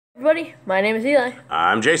Everybody, my name is Eli,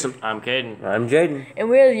 I'm Jason. I'm Caden. I'm Jaden. and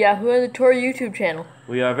we're the YHWH Tour YouTube channel.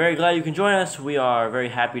 We are very glad you can join us. We are very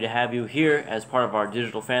happy to have you here as part of our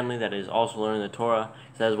digital family that is also learning the Torah.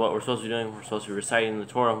 So that is what we're supposed to be doing. We're supposed to be reciting the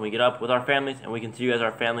Torah when we get up with our families, and we can see you as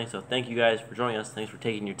our family. So thank you guys for joining us. Thanks for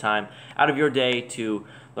taking your time out of your day to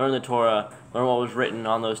learn the Torah, learn what was written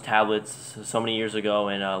on those tablets so many years ago,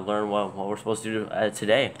 and learn what we're supposed to do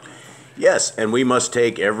today. Yes, and we must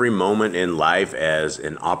take every moment in life as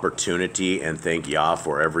an opportunity and thank Yah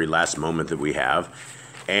for every last moment that we have.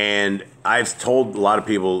 And I've told a lot of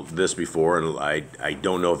people this before, and I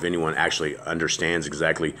don't know if anyone actually understands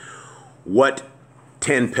exactly what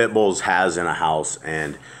 10 pit bulls has in a house.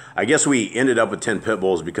 And I guess we ended up with 10 pit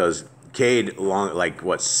bulls because Cade, like,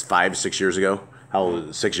 what, 5-6 years ago? How old was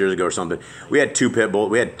it? 6 years ago or something. We had 2 pit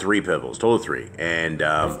bulls. We had 3 pit bulls, total 3, and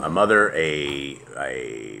a mother,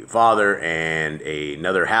 a father, and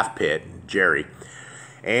another half pit, Jerry.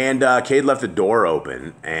 And Cade left the door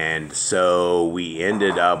open, and so we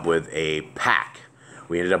ended up with a pack.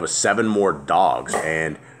 We ended up with 7 more dogs,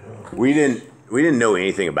 and we didn't know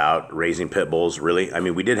anything about raising pit bulls, really. I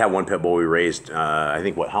mean, we did have one pit bull we raised, I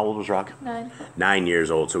think, how old was Rock? 9. 9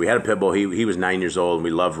 years old. So we had a pit bull. He was 9 years old, and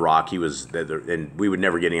we loved Rock. And we would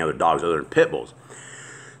never get any other dogs other than pit bulls.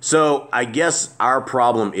 So I guess our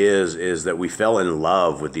problem is that we fell in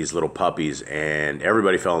love with these little puppies, and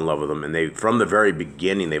everybody fell in love with them. And from the very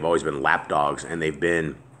beginning, they've always been lap dogs, and they've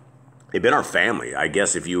been our family. I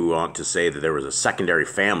guess if you want to say that there was a secondary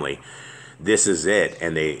family, this is it.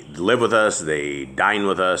 And they live with us, they dine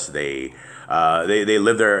with us, they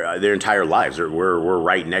live their entire lives. We're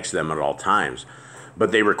right next to them at all times.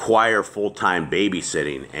 But they require full-time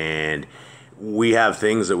babysitting, and we have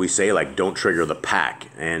things that we say like, don't trigger the pack.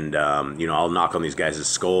 And I'll knock on these guys'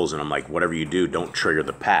 skulls, and I'm like, whatever you do, don't trigger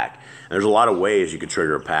the pack. And there's a lot of ways you could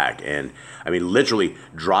trigger a pack. And I mean, literally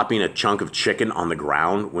dropping a chunk of chicken on the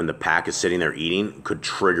ground when the pack is sitting there eating could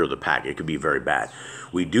trigger the pack. It could be very bad.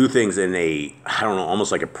 We do things in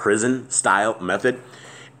almost like a prison style method.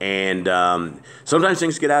 And sometimes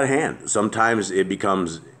things get out of hand. Sometimes it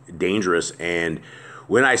becomes dangerous. And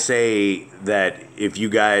when I say that, if you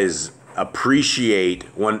guys appreciate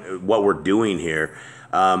what we're doing here,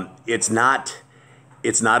 it's not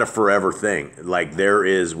a forever thing. Like,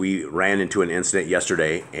 we ran into an incident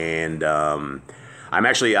yesterday, and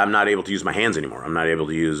I'm not able to use my hands anymore.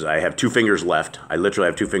 I have 2 fingers left. I literally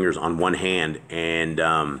have 2 fingers on one hand,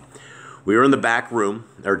 and we were in the back room,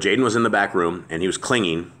 or Jaden was in the back room, and he was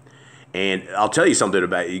clinging. And I'll tell you something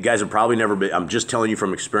about it. You guys have probably never been, I'm just telling you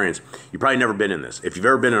from experience, you've probably never been in this. If you've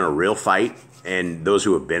ever been in a real fight, and those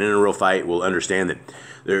who have been in a real fight will understand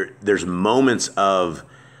that there's moments of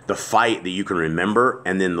the fight that you can remember,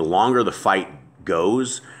 and then the longer the fight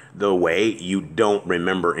goes the way, you don't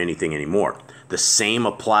remember anything anymore. The same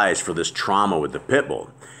applies for this trauma with the pit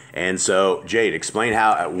bull. And so, Jade, explain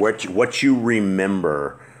what you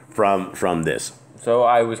remember from this. So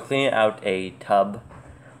I was cleaning out a tub.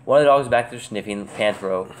 One of the dogs was back there sniffing,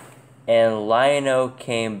 Panthro, and Lion-O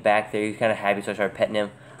came back there. He was kind of happy, so I started petting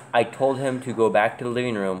him. I told him to go back to the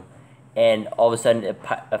living room, and all of a sudden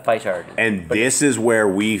a fight started. And this is where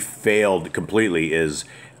we failed completely. It's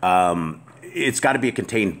got to be a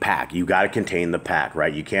contained pack. You got to contain the pack,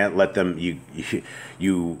 right? You can't let them. You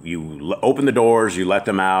open the doors. You let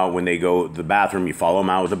them out. When they go to the bathroom, you follow them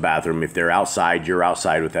out with the bathroom. If they're outside, you're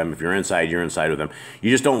outside with them. If you're inside, you're inside with them. You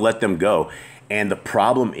just don't let them go. And the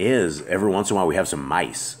problem is, every once in a while we have some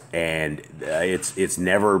mice, and it's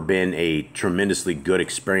never been a tremendously good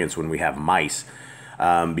experience when we have mice,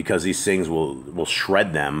 because these things will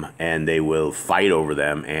shred them, and they will fight over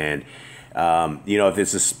them. And if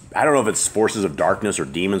it's I don't know if it's forces of darkness or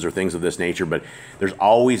demons or things of this nature, but there's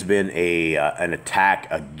always been an attack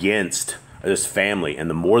against this family. And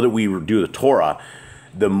the more that we do the Torah,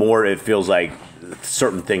 the more it feels like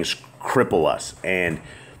certain things cripple us. And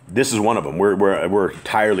this is one of them. We're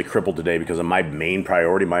entirely crippled today because of my main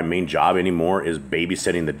priority. My main job anymore is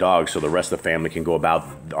babysitting the dogs, so the rest of the family can go about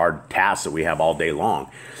our tasks that we have all day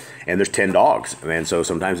long. And there's 10 dogs, and so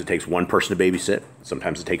sometimes it takes 1 person to babysit.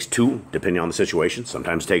 Sometimes it takes 2, depending on the situation.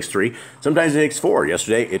 Sometimes it takes 3. Sometimes it takes 4.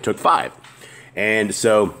 Yesterday it took 5. And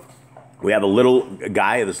so we have a little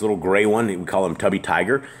guy, this little gray one. We call him Tubby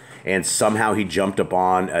Tiger. And somehow he jumped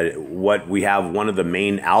upon one of the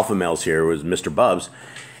main alpha males here was Mr. Bubs.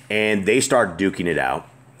 And they started duking it out.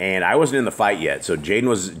 And I wasn't in the fight yet, so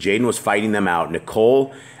Jaden was fighting them out.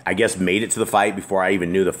 Nicole, I guess, made it to the fight before I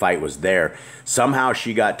even knew the fight was there. Somehow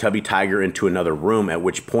she got Tubby Tiger into another room, at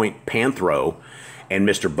which point Panthro and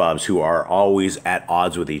Mr. Bubs, who are always at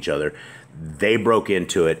odds with each other, they broke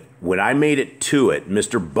into it, When I made it to it,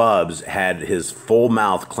 Mr. Bubs had his full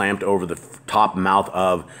mouth clamped over the top mouth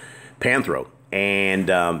of Panthro. And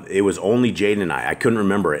it was only Jaden and I. I couldn't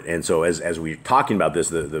remember it. And so as we were talking about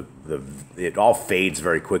this, it all fades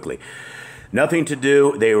very quickly. Nothing to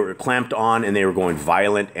do. They were clamped on and they were going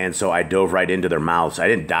violent. And so I dove right into their mouths. I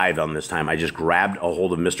didn't dive on this time. I just grabbed a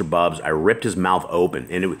hold of Mr. Bubs. I ripped his mouth open.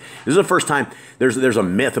 And this is the first time. There's a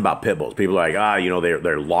myth about pit bulls. People are like,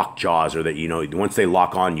 they're locked jaws, or that, once they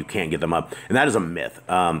lock on, you can't get them up. And that is a myth.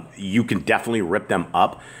 You can definitely rip them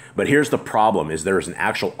up. But here's the problem, is there's an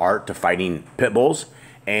actual art to fighting pit bulls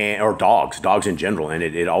or dogs in general, and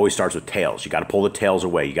it always starts with tails. You got to pull the tails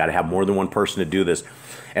away. You got to have more than one person to do this.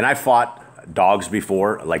 And I fought dogs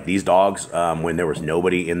before, like these dogs, when there was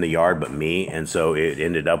nobody in the yard but me, and so it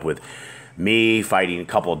ended up with me fighting a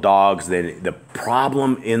couple of dogs. Then the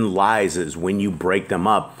problem lies is when you break them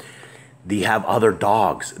up, you have other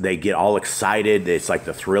dogs. They get all excited. It's like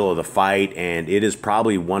the thrill of the fight, and it is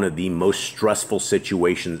probably one of the most stressful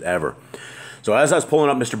situations ever. So as I was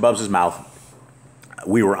pulling up Mr. Bubs' mouth,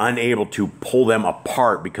 we were unable to pull them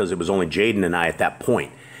apart because it was only Jaden and I at that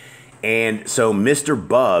point. And so Mr.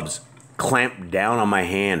 Bubs clamped down on my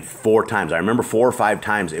hand 4 times. I remember 4 or 5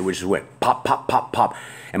 times it just went pop, pop, pop, pop,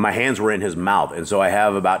 and my hands were in his mouth. And so I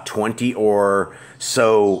have about 20 or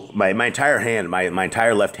so, my entire hand, my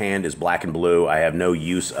entire left hand is black and blue. I have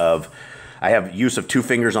use of 2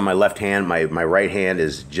 fingers on my left hand. My right hand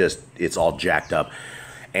is it's all jacked up.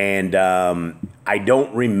 And I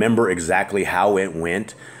don't remember exactly how it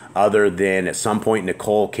went, other than at some point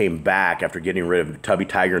Nicole came back after getting rid of Tubby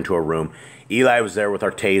Tiger into a room. Eli was there with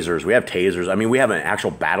our tasers. We have tasers. I mean, we have an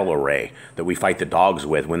actual battle array that we fight the dogs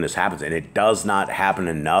with when this happens, and it does not happen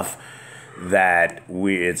enough that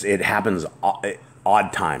it happens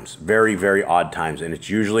odd times, very, very odd times, and it's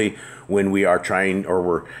usually when we are trying, or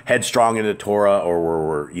we're headstrong into Torah, or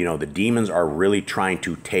we're the demons are really trying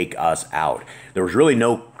to take us out. There was really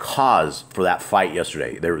no cause for that fight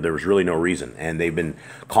yesterday. There was really no reason, and they've been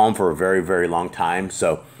calm for a very, very long time.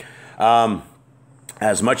 So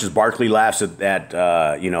as much as Barkley laughs at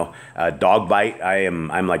dog bite,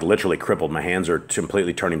 I'm like literally crippled. My hands are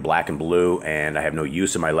completely turning black and blue, and I have no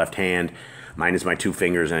use in my left hand. Mine is my 2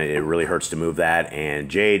 fingers, and it really hurts to move that. And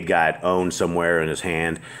Jade got owned somewhere in his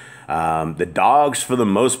hand. The dogs, for the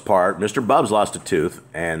most part, Mr. Bubs lost a tooth,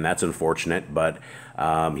 and that's unfortunate, but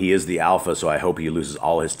he is the alpha, so I hope he loses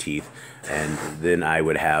all his teeth, and then I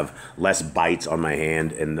would have less bites on my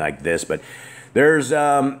hand and like this. But there's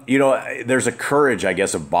there's a courage, I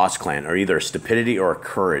guess, of Boss Clan, or either a stupidity or a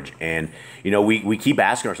courage. And we keep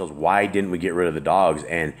asking ourselves, why didn't we get rid of the dogs?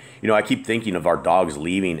 And I keep thinking of our dogs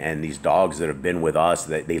leaving, and these dogs that have been with us,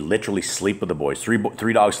 that they literally sleep with the boys.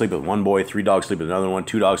 Three dogs sleep with one boy, 3 dogs sleep with another one,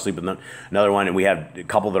 2 dogs sleep with another one, and we have a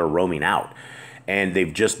couple that are roaming out, and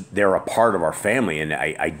they're a part of our family. And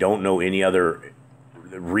I don't know any other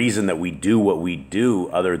reason that we do what we do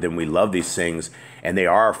other than we love these things, and they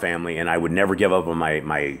are our family, and I would never give up on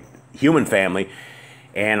my human family,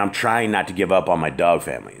 and I'm trying not to give up on my dog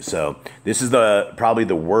family. So this is probably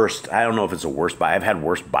the worst. I don't know if it's the worst bite. I've had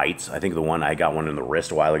worse bites. I think I got one in the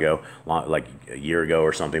wrist a while ago, like a year ago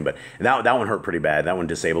or something, but that one hurt pretty bad. That one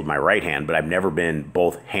disabled my right hand, but I've never been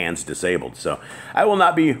both hands disabled. So I will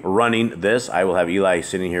not be running this. I will have Eli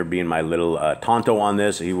sitting here being my little tonto on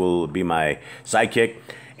this. He will be my sidekick.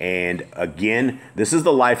 And again, this is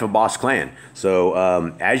the life of Boss Clan.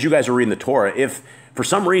 So as you guys are reading the Torah, if for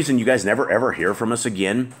some reason you guys never ever hear from us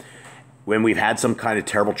again, when we've had some kind of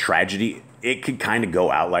terrible tragedy, it could kind of go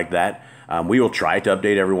out like that. We will try to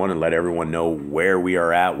update everyone and let everyone know where we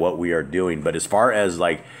are at, what we are doing. But as far as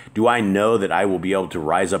like, do I know that I will be able to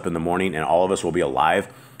rise up in the morning and all of us will be alive?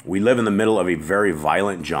 We live in the middle of a very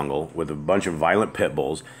violent jungle with a bunch of violent pit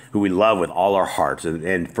bulls who we love with all our hearts.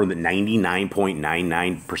 And for the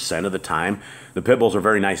 99.99% of the time, the pit bulls are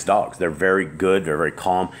very nice dogs. They're very good. They're very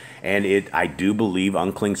calm. And I do believe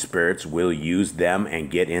unclean spirits will use them and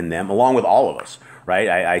get in them, along with all of us, right?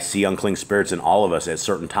 I see unclean spirits in all of us at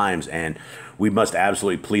certain times, and we must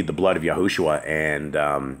absolutely plead the blood of YHWH and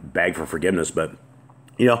beg for forgiveness. But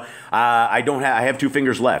I have 2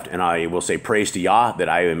 fingers left, and I will say praise to Yah that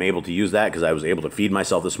I am able to use that, because I was able to feed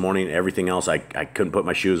myself this morning. Everything else, I couldn't put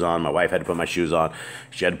my shoes on. My wife had to put my shoes on.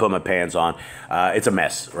 She had to put my pants on. It's a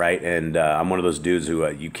mess, right? And I'm one of those dudes who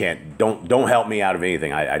don't help me out of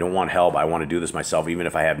anything. I don't want help. I want to do this myself, even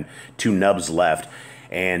if I have 2 nubs left.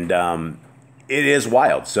 And it is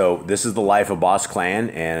wild. So this is the life of Boss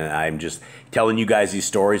Clan, and I'm just telling you guys these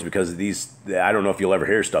stories because I don't know if you'll ever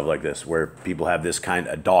hear stuff like this where people have this kind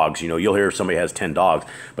of dogs. You'll hear somebody has 10 dogs,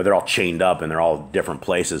 but they're all chained up and they're all different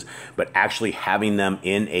places. But actually having them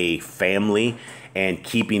in a family and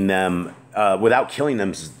keeping them without killing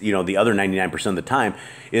them, the other 99% of the time.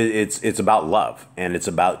 It's about love, and it's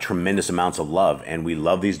about tremendous amounts of love, and we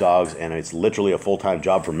love these dogs, and it's literally a full-time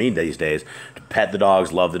job for me these days to pet the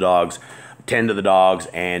dogs, love the dogs, tend to the dogs,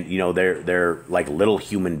 and they're like little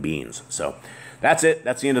human beings. So that's it.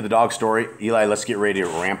 That's the end of the dog story. Eli, let's get ready to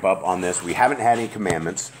ramp up on this. We haven't had any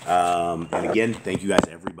commandments, and again, thank you guys,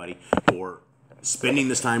 everybody, for spending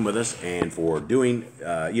this time with us and for doing,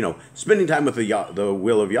 spending time with the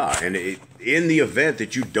will of Yah. And in the event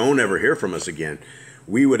that you don't ever hear from us again,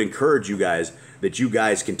 we would encourage you guys that you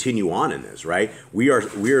guys continue on in this, right?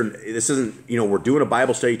 This isn't, we're doing a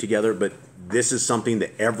Bible study together, but this is something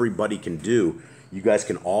that everybody can do. You guys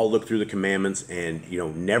can all look through the commandments and,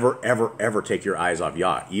 never, ever, ever take your eyes off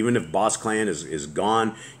Yah. Even if Boss Clan is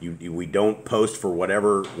gone, we don't post for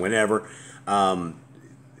whatever, whenever,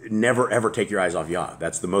 never ever take your eyes off Yah.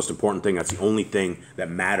 That's the most important thing. That's the only thing that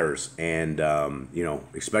matters, and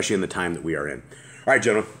especially in the time that we are in. All right,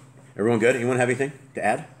 gentlemen, everyone good? Anyone have anything to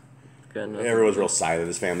add? Good. Everyone's real silent.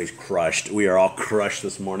 This family's crushed. We are all crushed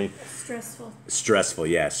this morning. Stressful,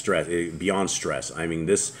 yeah, stress, beyond stress. I mean,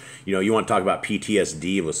 this, you want to talk about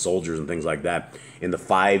PTSD with soldiers and things like that. In the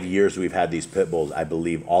 5 years we've had these pit bulls, I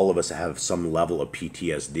believe all of us have some level of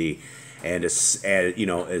PTSD. And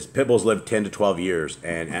as pit bulls live 10 to 12 years,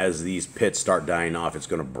 and as these pits start dying off, it's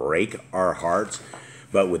going to break our hearts.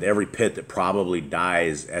 But with every pit that probably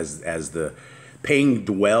dies, as the pain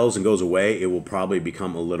dwells and goes away, it will probably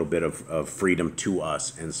become a little bit of freedom to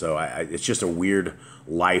us. And so it's just a weird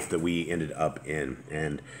life that we ended up in,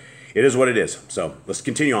 and it is what it is. So let's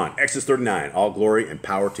continue on. Exodus 39, all glory and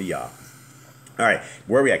power to Yah. All right,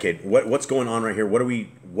 where are we at, Kate? What's going on right here?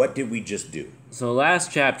 What did we just do? So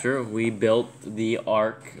last chapter we built the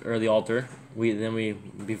ark, or the altar.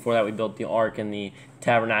 Before that we built the ark and the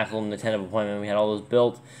tabernacle and the tent of appointment. We had all those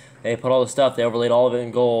built. They put all the stuff. They overlaid all of it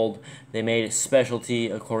in gold. They made a specialty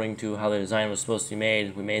according to how the design was supposed to be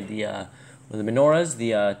made. We made the menorahs,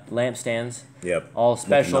 the lampstands. Yep. All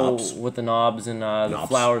special with the knobs and the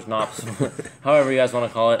flowers, knops, however you guys want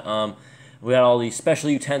to call it. We had all these special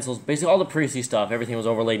utensils, basically all the priestly stuff. Everything was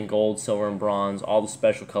overlaid in gold, silver, and bronze, all the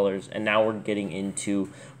special colors. And now we're getting into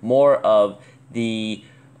more of the,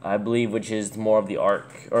 I believe, which is more of the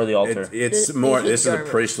ark, or the altar. This is the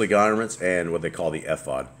priestly garments and what they call the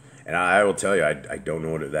ephod. And I will tell you, I don't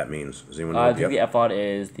know what that means. Does anyone know? I think the ephod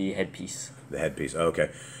is the headpiece. The headpiece, okay.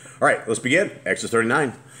 All right, let's begin. Exodus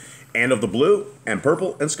 39. And of the blue and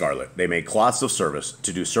purple and scarlet, they made cloths of service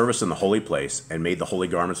to do service in the holy place, and made the holy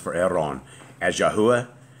garments for Aaron, as Yahuwah,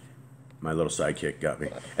 my little sidekick got me,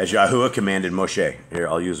 as Yahuwah commanded Moshe. Here,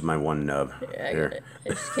 I'll use my one nub. Yeah, I Here.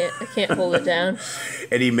 I can't hold it down.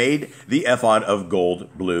 And he made the ephod of gold,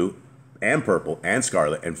 blue, and purple, and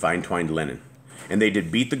scarlet, and fine twined linen. And they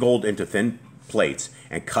did beat the gold into thin plates,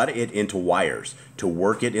 and cut it into wires, to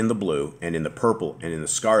work it in the blue, and in the purple, and in the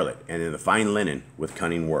scarlet, and in the fine linen, with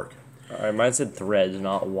cunning work. All right, mine said threads,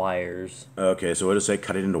 not wires. Okay, so what does it say?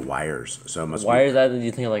 Cut it into wires. So it must wires. That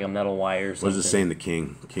you think of like a metal wire. Or something. What does it say in the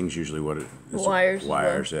king? King's usually what it is. Wires.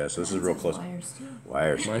 Wires. Yeah. So this is real close. Wires too.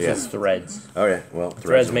 Wires. Mine Yeah. says threads. Okay. Well,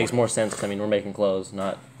 Threads makes more sense because I mean we're making clothes,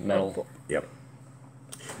 not metal. Yep.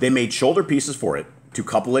 They made shoulder pieces for it to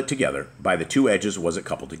couple it together. By the two edges was it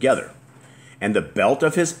coupled together, and the belt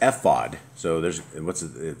of his ephod. So there's what's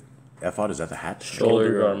it? Ephod, is that the hat?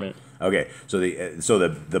 Shoulder garment. Okay, so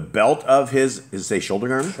the belt of his, is it say shoulder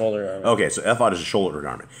garment? Shoulder garment. Okay, so ephod is a shoulder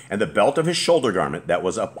garment. And the belt of his shoulder garment that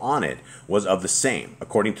was up on it was of the same,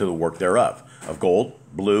 according to the work thereof, of gold,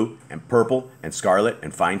 blue, and purple, and scarlet,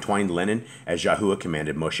 and fine twined linen, as Yahuwah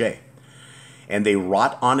commanded Moshe. And they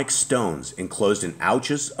wrought onyx stones enclosed in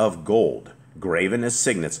ouches of gold, graven as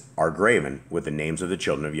signets are graven with the names of the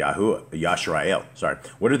children of Yahuwah, Yashrael. Sorry.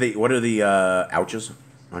 What are the ouches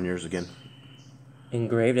on yours again?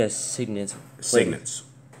 Engraved as signets. Signets.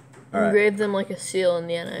 All right. Engraved them like a seal in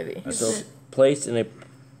the NIV. So placed in a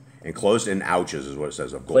Enclosed in ouches is what it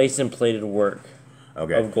says of gold. placed in plated work of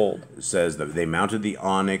gold. It says that they mounted the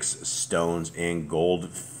onyx stones in gold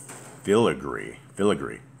filigree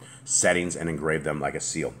settings and engraved them like a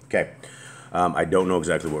seal. Okay. I don't know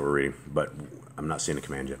exactly what we're reading, but I'm not seeing a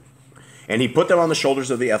command yet. And he put them on the shoulders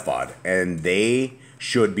of the ephod, and they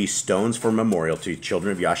should be stones for memorial to the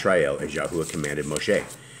children of Yashrael, as Yahuwah commanded Moshe.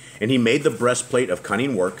 And he made the breastplate of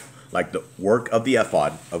cunning work, like the work of the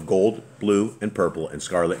ephod, of gold, blue, and purple, and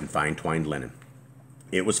scarlet, and fine twined linen.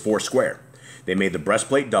 It was 4 square. They made the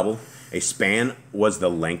breastplate double. A span was the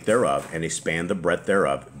length thereof, and a span the breadth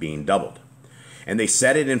thereof, being doubled. And they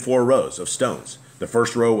set it in 4 rows of stones. The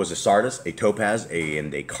first row was a sardius, a topaz,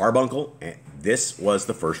 and a carbuncle. And this was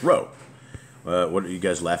the first row. What are you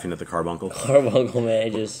guys laughing at the carbuncle? Carbuncle, man,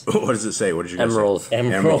 it just What does it say? What did you guys emerald. say?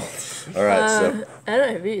 Emerald. All right,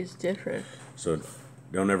 NIV is different. so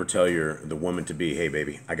don't ever tell the woman to be, hey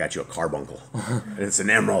baby, I got you a carbuncle, and it's an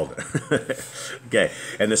emerald. Okay,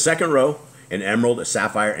 and the second row, an emerald, a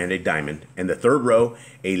sapphire, and a diamond, and the third row,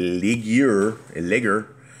 a ligure,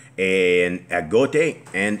 an agate,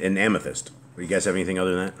 and an amethyst. You guys have anything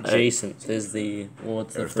other than that? Adjacent is the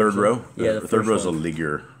what's the Third row? Yeah, the third row is a one.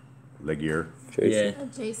 ligure. Yeah.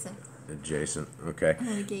 Adjacent. Okay.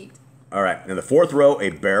 And a gate. All right. In the fourth row, a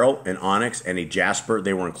beryl, an onyx, and a jasper.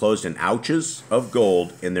 They were enclosed in ouches of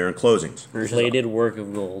gold in their enclosings. Plated work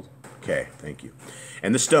of gold. Okay, thank you.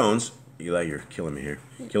 And the stones, Eli, you're killing me here.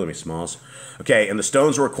 Killing me, Smalls. Okay, and the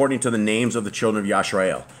stones were according to the names of the children of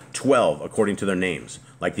Yashrael, 12 according to their names,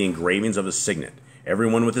 like the engravings of a signet,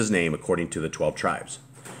 everyone with his name according to the 12 tribes.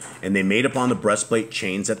 And they made upon the breastplate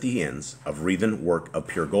chains at the ends of wreathen work of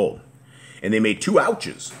pure gold. And they made 2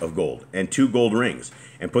 ouches of gold and 2 gold rings,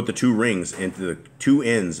 and put the 2 rings into the 2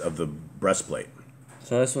 ends of the breastplate.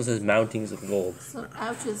 So this one says mountings of gold. So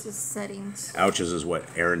ouches is settings. Ouches is what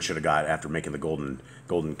Aaron should have got after making the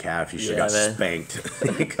golden calf. He should have Yeah, got man.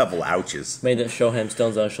 spanked. A couple ouches. Made the Shoham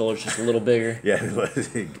stones on his shoulders just a little bigger. Yeah,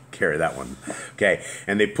 carry that one. Okay,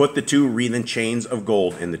 and they put the 2 wreathen chains of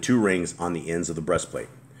gold in the 2 rings on the ends of the breastplate.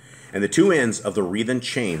 And the 2 ends of the wreathen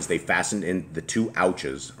chains they fastened in the 2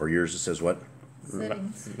 ouches, or yours it says what?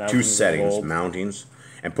 Settings. 2 settings, mountings,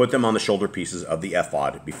 and put them on the shoulder pieces of the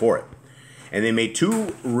ephod before it. And they made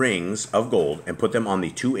 2 rings of gold, and put them on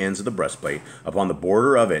the 2 ends of the breastplate, upon the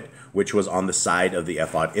border of it, which was on the side of the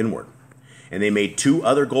ephod inward. And they made 2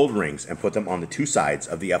 other gold rings, and put them on the 2 sides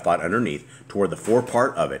of the ephod underneath, toward the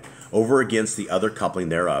forepart of it, over against the other coupling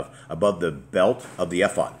thereof, above the belt of the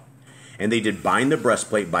ephod. And they did bind the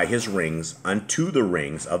breastplate by his rings unto the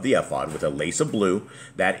rings of the ephod with a lace of blue,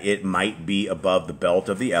 that it might be above the belt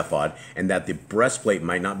of the ephod, and that the breastplate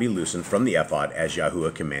might not be loosened from the ephod, as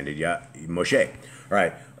Yahuwah commanded Moshe. All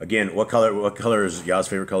right. Again, what color is Yah's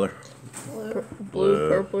favorite color? Blue,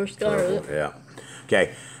 purple, or scarlet. Purple, yeah.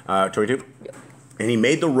 Okay. 22. Yep. And he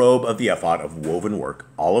made the robe of the ephod of woven work,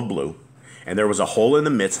 all of blue, and there was a hole in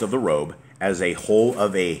the midst of the robe, as a hole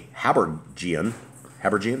of a habergeon.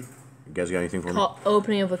 Habergeon? You guys got anything for me?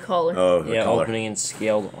 Opening of a collar. Oh, the Yeah, collar. opening in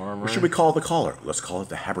scaled armor. What should we call the collar? Let's call it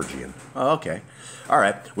the habergeon. Oh, okay. All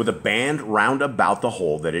right. With a band round about the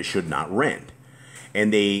hole that it should not rend.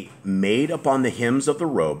 And they made upon the hems of the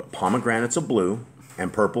robe pomegranates of blue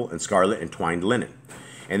and purple and scarlet and twined linen.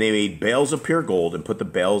 And they made bales of pure gold, and put the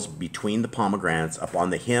bales between the pomegranates upon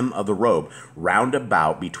the hem of the robe, round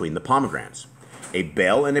about between the pomegranates. A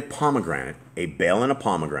bale and a pomegranate,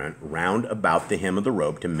 round about the hem of the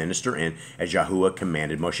robe, to minister in, as Yahuwah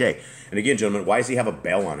commanded Moshe. And again, gentlemen, why does he have a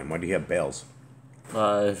bale on him? Why do he have bales?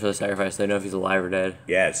 For the sacrifice, they know if he's alive or dead.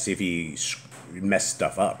 Yeah, see if he messed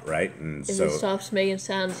stuff up, right? And If so he stops making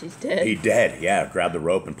sounds, he's dead. he dead. Yeah, grab the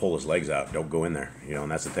rope and pull his legs out. Don't go in there. You know,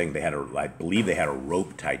 and that's the thing. I believe they had a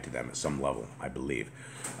rope tied to them at some level. I believe.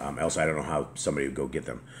 Else, I don't know how somebody would go get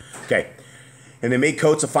them. Okay. And they made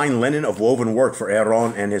coats of fine linen of woven work for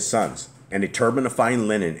Aaron and his sons, and a turban of fine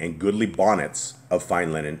linen, and goodly bonnets of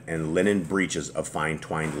fine linen, and linen breeches of fine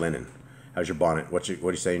twined linen. How's your bonnet? What do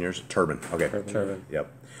you say in yours? Turban. Okay. Turban.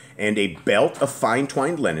 Yep. And a belt of fine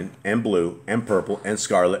twined linen, and blue, and purple, and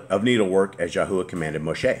scarlet, of needlework, as Yahuwah commanded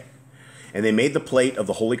Moshe. And they made the plate of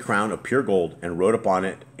the holy crown of pure gold, and wrote upon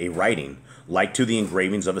it a writing, like to the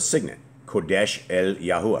engravings of a signet, Kodesh El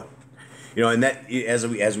Yahuwah. You know, and that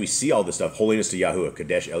as we see all this stuff, holiness to Yahuwah,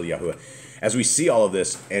 Kadesh El Yahuwah, as we see all of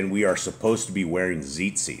this, and we are supposed to be wearing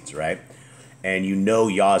tzitzits, right? And you know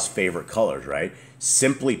Yah's favorite colors, right?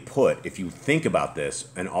 Simply put, if you think about this,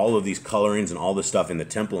 and all of these colorings and all this stuff in the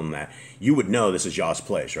temple and that, you would know this is Yah's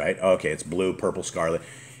place, right? Okay, it's blue, purple, scarlet.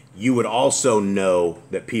 You would also know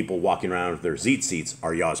that people walking around with their tzitzits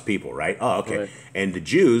are Yah's people, right? Oh, okay. Right. And the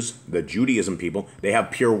Jews, the Judaism people, they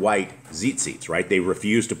have pure white tzitzits, right? They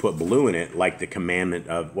refuse to put blue in it, like the commandment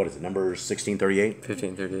of, what is it, Numbers 16:38?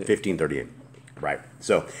 1538. 1538, right.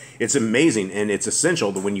 So it's amazing, and it's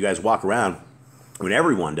essential that when you guys walk around, when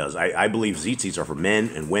everyone does, I believe tzitzits are for men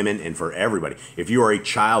and women and for everybody. If you are a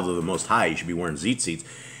child of the Most High, you should be wearing tzitzits.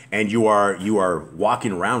 And you are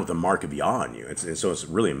walking around with a mark of Yah on you. So it's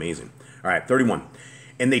really amazing. All right, 31.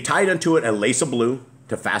 And they tied unto it a lace of blue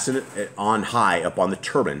to fasten it on high upon the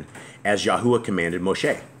turban, as Yahuwah commanded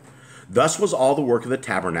Moshe. Thus was all the work of the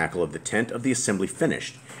tabernacle of the tent of the assembly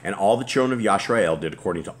finished, and all the children of Yashrael did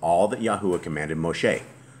according to all that Yahuwah commanded Moshe.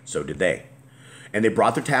 So did they. And they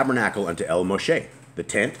brought the tabernacle unto El Moshe, the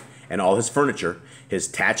tent, and all his furniture, his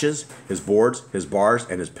taches, his boards, his bars,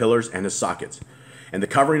 and his pillars, and his sockets. And the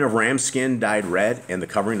covering of ram's skin dyed red, and the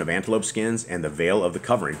covering of antelope skins, and the veil of the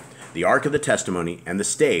covering, the ark of the testimony, and the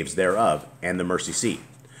staves thereof, and the mercy seat,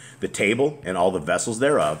 the table, and all the vessels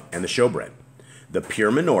thereof, and the showbread, the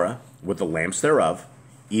pure menorah, with the lamps thereof,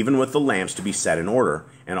 even with the lamps to be set in order,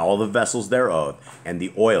 and all the vessels thereof, and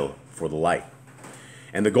the oil for the light,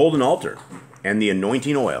 and the golden altar, and the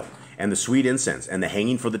anointing oil, and the sweet incense, and the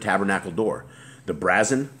hanging for the tabernacle door, the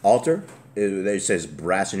brazen altar. It says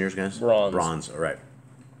brass in yours, guys? Bronze. Bronze, all right.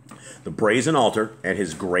 The brazen altar and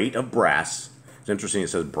his grate of brass. It's interesting it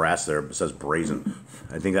says brass there, but it says brazen.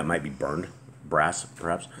 I think that might be burned brass,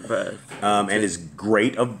 perhaps. And his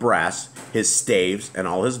grate of brass, his staves and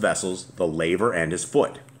all his vessels, the laver and his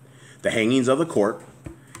foot. The hangings of the court,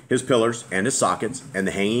 his pillars and his sockets, and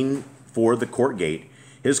the hanging for the court gate,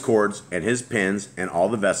 his cords and his pins, and all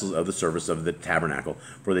the vessels of the service of the tabernacle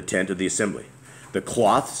for the tent of the assembly. The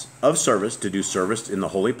cloths of service to do service in the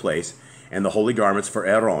holy place, and the holy garments for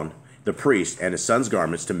Aaron, the priest, and his son's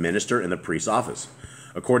garments to minister in the priest's office,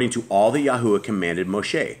 according to all that Yahuwah commanded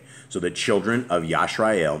Moshe. So the children of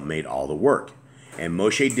Yashrael made all the work. And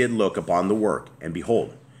Moshe did look upon the work, and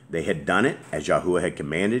behold, they had done it as Yahuwah had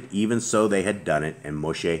commanded, even so they had done it, and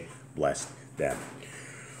Moshe blessed them.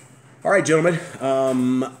 All right, gentlemen,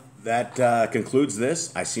 that concludes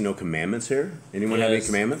this. I see no commandments here. Anyone have any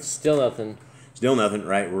commandments? Still nothing. Still nothing,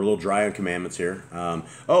 right? We're a little dry on commandments here.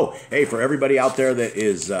 Hey, for everybody out there that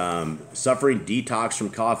is suffering detox from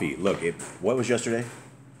coffee, look, what was yesterday?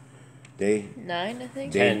 Day 9, I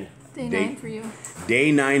think. 10. Day 9 for you.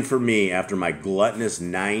 Day 9 for me after my gluttonous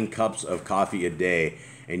 9 cups of coffee a day.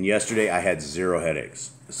 And yesterday I had 0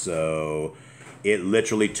 headaches. So it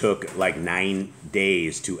literally took like 9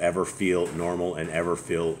 days to ever feel normal and ever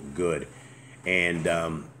feel good.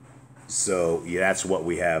 And so yeah, that's what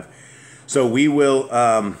we have. So we will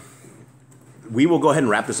go ahead and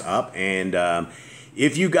wrap this up. And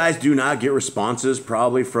if you guys do not get responses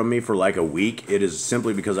probably from me for like a week, it is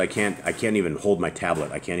simply because I can't even hold my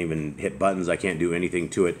tablet. I can't even hit buttons. I can't do anything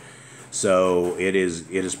to it. So it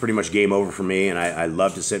is pretty much game over for me, and I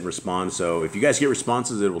love to sit and respond. So if you guys get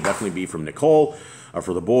responses, it will definitely be from Nicole or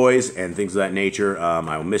for the boys and things of that nature.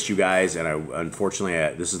 I will miss you guys, and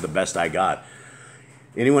unfortunately this is the best I got.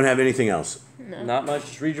 Anyone have anything else? No. Not much.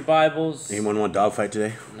 Just read your Bibles. Anyone want dogfight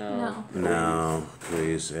today? No. No,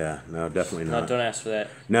 please. Yeah, no, definitely not. No, don't ask for that.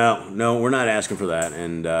 No, we're not asking for that,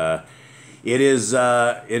 and it is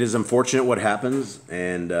unfortunate what happens,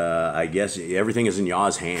 and I guess everything is in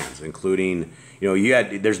Yah's hands, including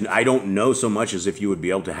I don't know so much as if you would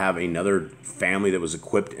be able to have another family that was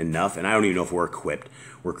equipped enough, and I don't even know if we're equipped.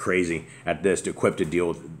 We're crazy at this, equipped to deal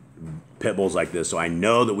with pit bulls like this. So I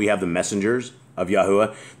know that we have the messengers of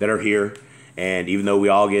Yahuwah that are here. And even though we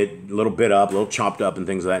all get a little bit up, a little chopped up and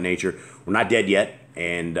things of that nature, we're not dead yet.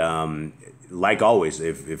 And like always,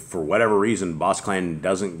 if for whatever reason Boss Clan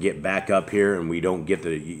doesn't get back up here and we don't get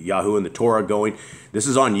the Yahuwah and the Torah going, this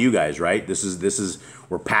is on you guys, right? This is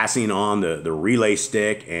we're passing on the relay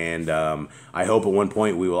stick. And I hope at one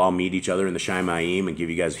point we will all meet each other in the Shaimayim and give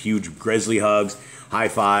you guys huge grizzly hugs, high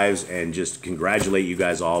fives, and just congratulate you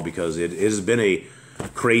guys all, because it has been a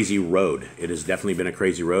crazy road. It has definitely been a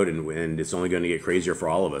crazy road, and it's only going to get crazier for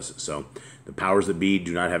all of us. So the powers that be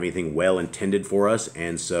do not have anything well intended for us,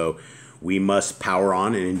 and so we must power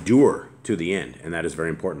on and endure to the end, and that is very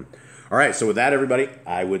important. All right, so with that, everybody,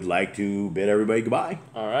 I would like to bid everybody goodbye.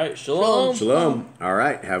 All right, shalom. Shalom. All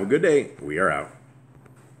right, have a good day. We are out.